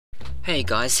Hey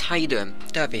guys, how you doing?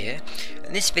 Derby here.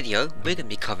 In this video, we're going to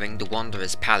be covering the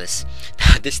Wanderer's Palace.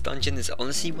 Now, this dungeon is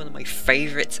honestly one of my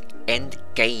favourite end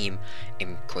game,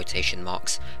 in quotation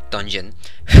marks, dungeon,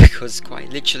 because quite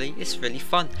literally, it's really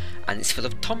fun, and it's full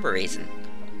of Tonberries, and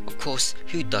of course,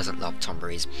 who doesn't love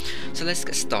Tonberries? So let's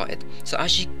get started. So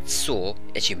as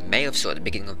you may have saw at the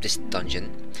beginning of this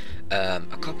dungeon,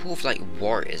 a couple of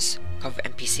warriors, a couple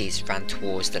of NPCs ran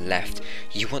towards the left.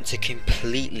 You want to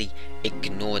completely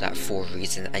ignore that for a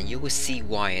reason, and you will see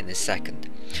why in a second.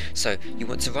 So you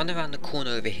want to run around the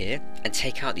corner over here and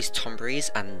take out these Tonberries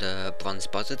and the bronze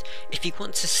buzzard. If you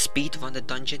want to speed run the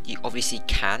dungeon, you obviously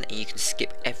can, and you can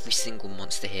skip every single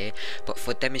monster here, but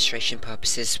for demonstration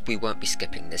purposes we won't be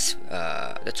skipping this,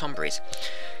 the Tonberries.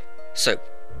 So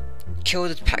kill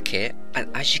the pack here, and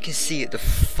as you can see at the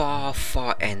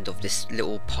far end of this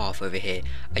little path over here,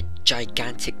 a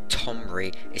gigantic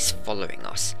Tonberry is following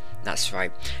us. That's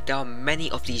right, there are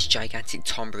many of these gigantic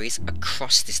Tonberries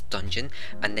across this dungeon,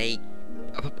 and they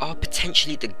are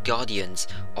potentially the guardians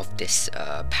of this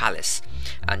palace,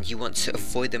 and you want to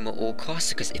avoid them at all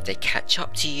costs, because if they catch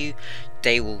up to you,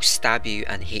 they will stab you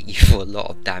and hit you for a lot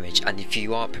of damage, and if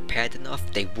you aren't prepared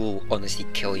enough, they will honestly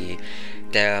kill you.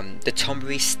 The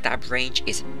Tonberry stab range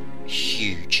is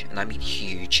huge, and I mean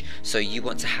huge, so you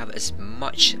want to have as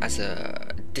much as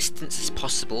a distance as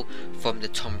possible from the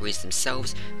Tonberries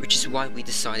themselves, which is why we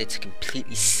decided to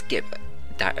completely skip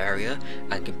that area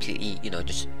and completely,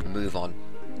 just move on.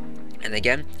 And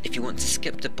again, if you want to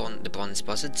skip the bronze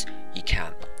buzzards, you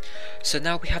can. So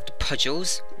now we have the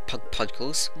pudgles,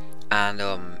 and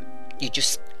you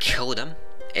just kill them.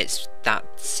 It's that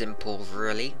simple,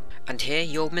 really. And here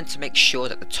you're meant to make sure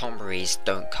that the Tonberries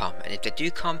don't come, and if they do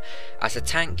come, as a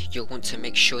tank you'll want to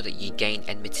make sure that you gain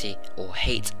enmity or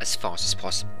hate as fast as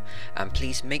possible, and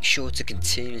please make sure to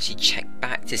continuously check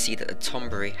back to see that the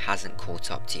Tonberry hasn't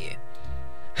caught up to you.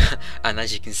 And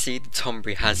as you can see, the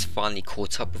Tonberry has finally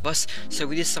caught up with us, so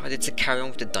we decided to carry on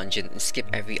with the dungeon and skip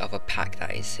every other pack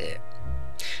that is here.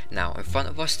 Now in front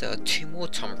of us there are two more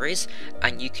Tonberries,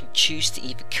 and you can choose to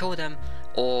either kill them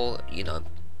or,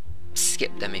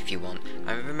 skip them if you want.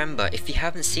 And remember, if you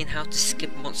haven't seen how to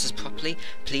skip monsters properly,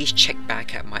 please check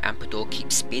back at my Ampador Keep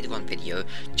speedrun video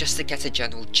just to get a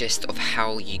general gist of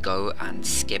how you go and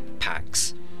skip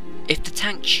packs. If the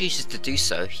tank chooses to do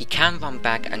so, he can run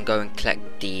back and go and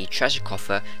collect the treasure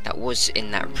coffer that was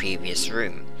in that previous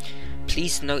room.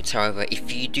 Please note, however,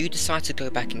 if you do decide to go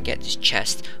back and get this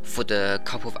chest for the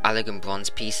couple of Allagan bronze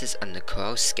pieces and the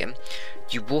coral skin,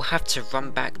 you will have to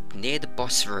run back near the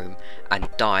boss room and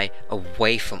die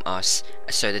away from us,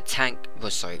 so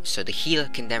the healer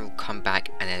can then come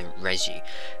back and then res you.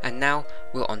 And now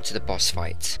we're on to the boss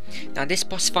fight. Now this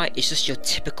boss fight is just your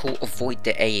typical avoid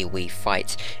the AoE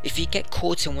fight. If you get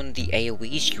caught in one of the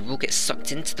AoEs, you will get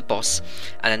sucked into the boss,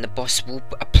 and then the boss will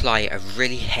apply a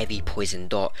really heavy poison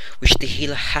dot, which the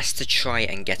healer has to try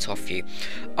and get off you.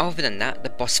 Other than that, the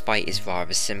boss fight is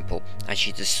rather simple. As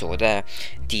you just saw there,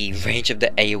 the range of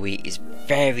the AoE is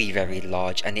very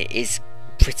large, and it is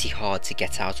pretty hard to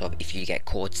get out of if you get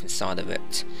caught inside of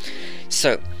it.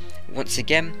 So once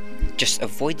again, just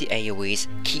avoid the AoEs,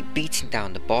 keep beating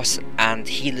down the boss, and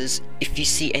healers, if you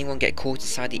see anyone get caught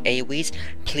inside the AoEs,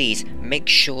 please make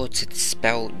sure to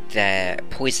dispel their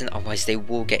poison, otherwise they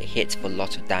will get hit for a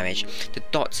lot of damage. The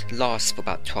dot lasts for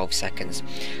about 12 seconds,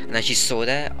 and as you saw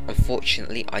there,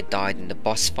 unfortunately I died in the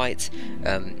boss fight.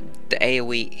 The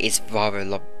AoE is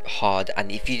rather hard,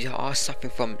 and if you are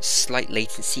suffering from slight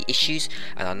latency issues,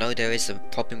 and I know there is a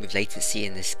problem with latency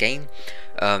in this game,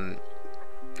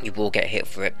 you will get hit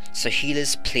for it. So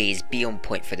healers, please be on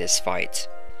point for this fight.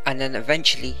 And then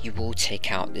eventually you will take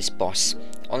out this boss.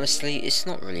 Honestly, it's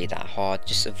not really that hard,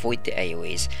 just avoid the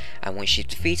AoEs, and once you've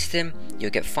defeated him,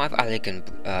 you'll get 5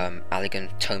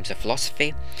 Allagan Tomes of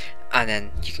Philosophy, and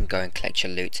then you can go and collect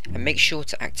your loot, and make sure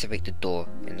to activate the door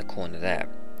in the corner there.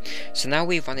 So now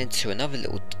we run into another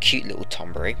cute little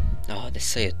Tonberry. Oh, they're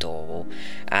so adorable.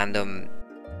 And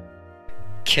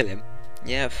kill him.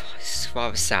 Yeah, it's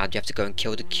rather sad, you have to go and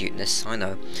kill the cuteness, I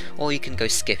know. Or you can go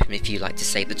skip him if you like to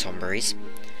save the Tonberries.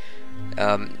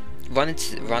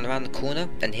 Run around the corner,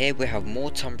 and here we have more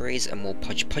Tonberries and more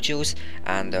pudgles,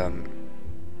 and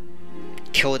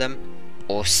kill them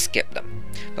or skip them.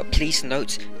 But please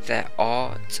note, there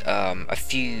are a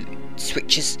few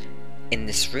switches in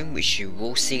this room which you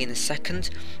will see in a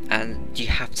second, and you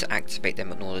have to activate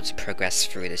them in order to progress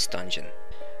through this dungeon.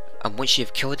 And once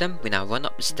you've killed them, we now run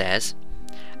up the stairs,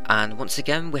 and once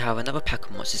again we have another pack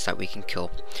of monsters that we can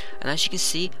kill. And as you can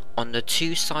see, on the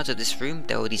two sides of this room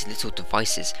there are these little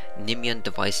devices, Nimian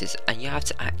devices, and you have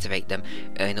to activate them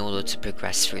in order to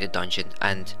progress through the dungeon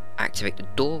and activate the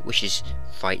door, which is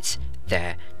right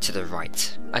there to the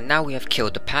right. And now we have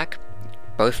killed the pack,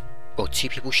 two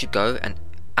people should go and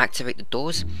activate the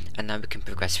doors, and now we can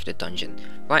progress through the dungeon.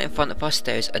 Right in front of us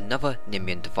there is another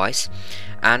Nimian device,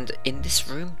 and in this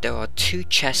room there are two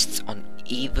chests on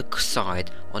either side,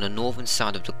 on the northern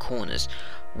side of the corners.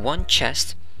 One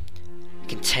chest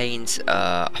contains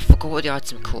I forgot what the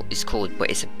item is called,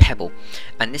 but it's a pebble,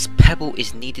 and this pebble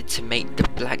is needed to make the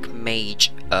black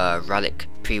mage relic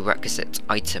prerequisite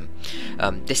item.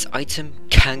 This item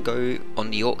can go on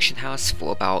the auction house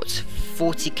for about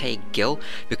 40k gil,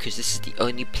 because this is the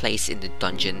only place in the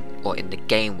dungeon or in the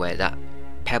game where that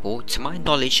pebble, to my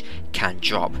knowledge, can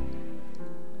drop.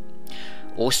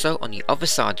 Also on the other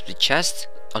side of the chest,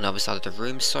 on the other side of the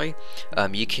room, sorry,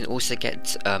 you can also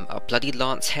get a bloody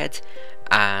lance head,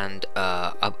 and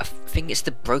I think it's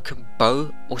the broken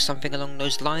bow or something along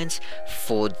those lines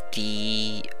for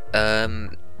the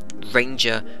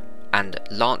ranger and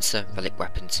lancer relic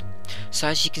weapons. So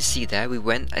as you can see there, we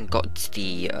went and got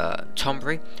the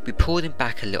Tonberry, we pulled him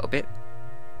back a little bit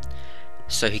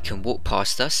so he can walk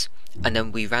past us, and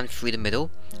then we ran through the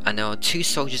middle, and there are two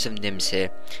soldiers of Nims here,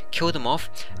 killed them off,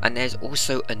 and there's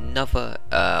also another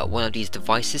one of these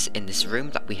devices in this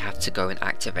room that we have to go and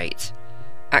activate.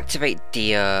 Activate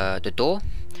the door,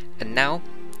 and now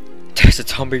there's a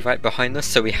Tonberry right behind us,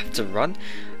 so we have to run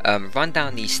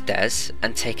down these stairs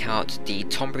and take out the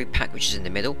Tonberry pack, which is in the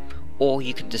middle, or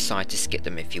you can decide to skip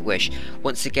them if you wish.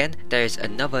 Once again, there is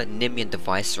another Nimian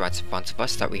device right in front of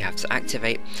us that we have to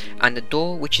activate, and the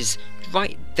door, which is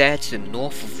right there to the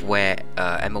north of where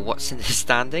Emma Watson is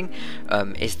standing,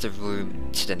 is the room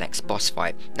to the next boss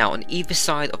fight. Now on either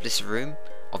side of this room,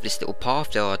 of this little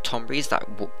path, there are Tonberries that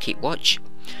keep watch.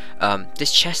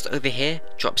 This chest over here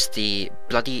drops the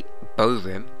bloody bow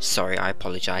rim, sorry I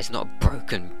apologise, not a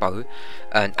broken bow,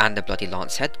 and the bloody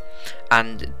lance head,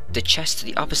 and the chest to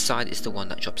the other side is the one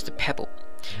that drops the pebble.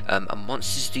 And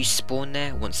monsters do spawn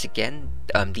there. Once again,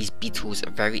 these beetles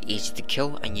are very easy to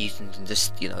kill, and you can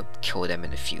just, kill them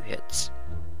in a few hits.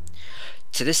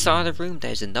 To this side of the room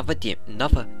there's another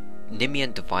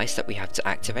Nimian device that we have to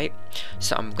activate,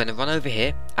 so I'm going to run over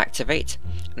here, activate,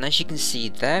 and as you can see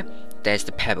there, there's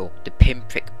the pebble, the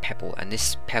pinprick pebble, and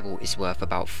this pebble is worth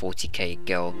about 40k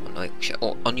gil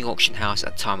on the auction house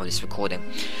at the time of this recording.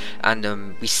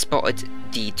 And we spotted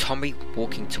the Tonberry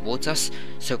walking towards us,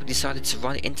 so we decided to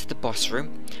run into the boss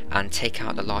room and take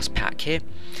out the last pack here,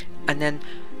 and then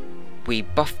we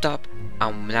buffed up,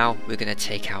 and now we're going to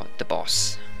take out the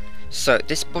boss. So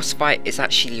this boss fight is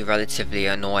actually relatively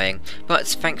annoying, but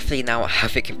thankfully now I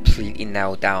have it completely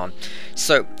nailed down.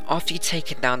 So after you've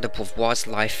taken down the Beauvoir's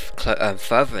life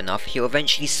further enough, he'll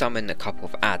eventually summon a couple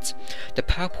of ads. The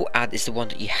purple ad is the one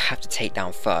that you have to take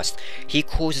down first. He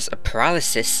causes a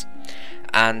paralysis,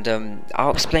 and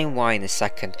I'll explain why in a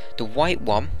second. The white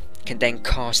one can then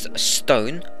cast a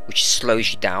stone, which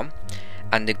slows you down,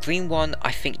 and the green one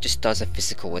I think just does a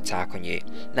physical attack on you.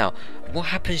 Now what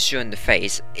happens during the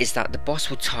phase is that the boss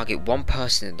will target one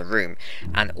person in the room,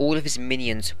 and all of his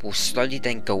minions will slowly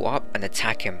then go up and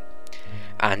attack him.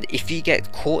 And if you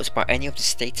get caught by any of the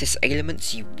status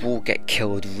ailments, you will get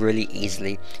killed really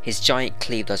easily. His giant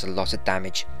cleave does a lot of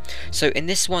damage. So in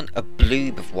this one, a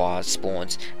blue Beauvoir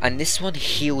spawns, and this one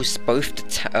heals both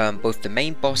the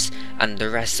main boss and the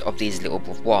rest of these little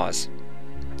Beauvoirs.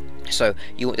 So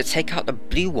you want to take out the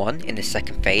blue one in the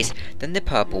second phase, then the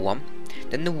purple one,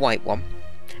 then the white one,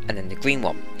 and then the green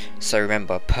one. So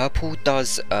remember, purple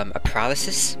does a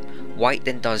paralysis, white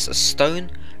then does a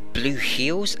stone, blue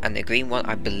heals, and the green one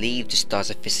I believe just does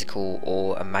a physical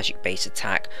or a magic based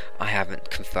attack. I haven't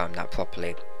confirmed that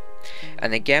properly.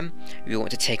 And again, we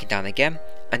want to take it down again,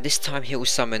 and this time he will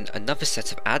summon another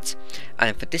set of ads,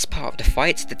 and for this part of the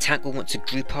fight the tank will want to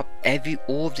group up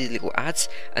all of these little ads,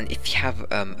 and if you have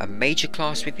a major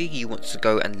class with you, you want to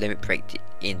go and limit break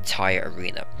the entire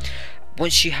arena.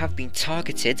 Once you have been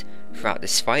targeted throughout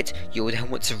this fight, you will then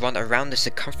want to run around the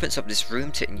circumference of this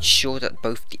room to ensure that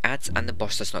both the ads and the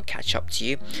boss does not catch up to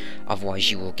you, otherwise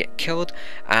you will get killed,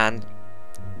 and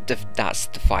that's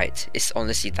the fight. It's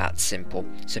honestly that simple.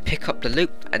 So pick up the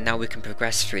loot, and now we can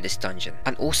progress through this dungeon.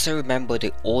 And also remember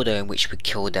the order in which we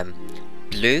kill them: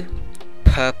 blue,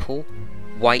 purple,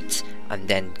 white, and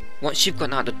then once you've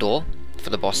gotten out the door for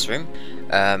the boss room,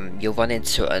 you'll run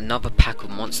into another pack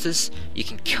of monsters. You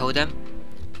can kill them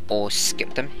or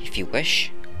skip them if you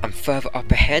wish. And further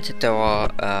up ahead there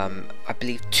are I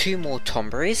believe 2 more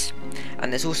Tonberries,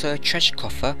 and there's also a treasure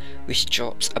coffer which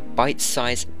drops a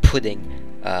bite-sized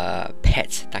pudding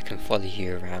pet that can follow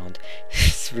you around.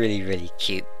 It's really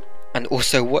cute. And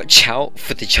also watch out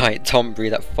for the giant Tonberry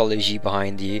that follows you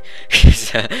behind you.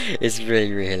 It's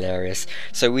really hilarious.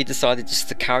 So we decided just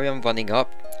to carry on running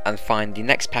up and find the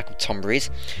next pack of Tonberries.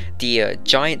 The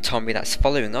giant Tonberry that's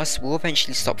following us will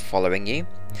eventually stop following you.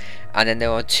 And then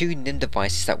there are 2 Nim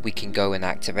devices that we can go and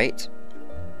activate.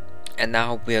 And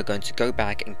now we are going to go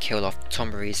back and kill off the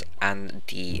Tonberries and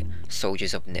the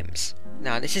soldiers of Nims.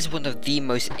 Now this is one of the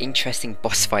most interesting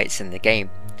boss fights in the game,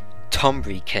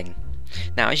 Tonberry King.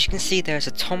 Now as you can see, there's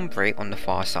a Tonberry on the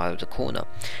far side of the corner,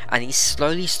 and he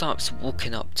slowly starts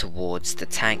walking up towards the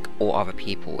tank or other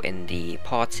people in the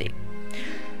party.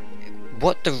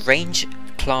 What the range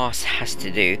class has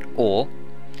to do, or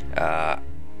a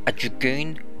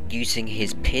Dragoon using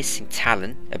his piercing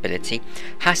talon ability,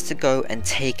 has to go and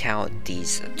take out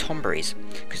these Tonberries,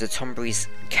 because the Tonberries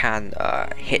can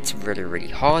hit really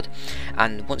hard,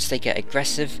 and once they get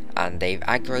aggressive and they've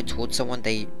aggroed towards someone,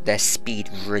 their speed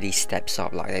really steps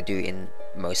up like they do in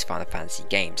most Final Fantasy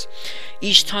games.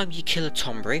 Each time you kill a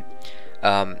Tonberry,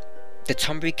 the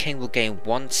Tonberry King will gain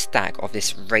 1 stack of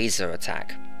this razor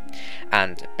attack,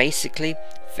 and basically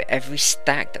for every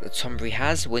stack that the Tonberry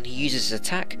has, when he uses his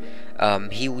attack,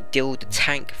 he will deal the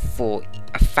tank for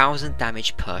 1000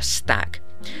 damage per stack,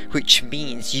 which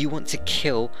means you want to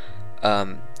kill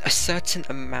a certain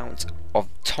amount of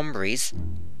Tonberries,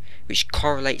 which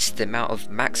correlates to the amount of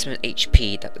maximum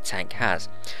HP that the tank has.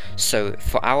 So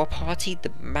for our party,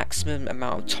 the maximum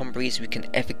amount of Tonberries we can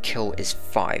ever kill is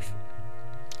 5.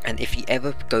 And if you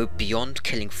ever go beyond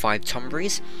killing 5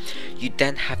 Tonberries, you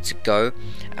then have to go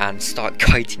and start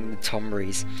kiting the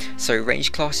Tonberries. So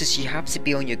range classes, you have to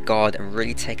be on your guard and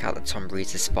really take out the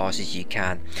Tonberries as fast as you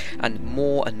can. And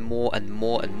more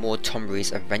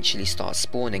Tonberries eventually start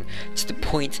spawning, to the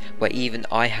point where even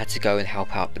I had to go and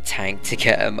help out the tank to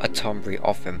get a Tonberry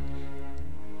off him.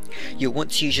 You'll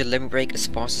want to use your limit break as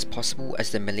fast as possible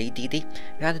as the melee DD.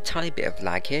 We had a tiny bit of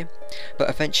lag here, but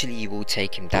eventually you will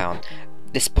take him down.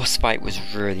 This boss fight was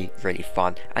really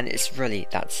fun, and it's really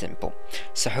that simple.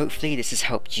 So hopefully this has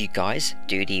helped you guys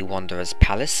do the Wanderer's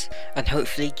Palace, and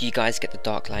hopefully you guys get the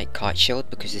Dark Light Kite Shield,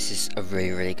 because this is a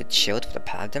really good shield for the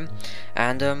Paladin.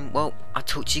 And well, I'll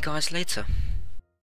talk to you guys later.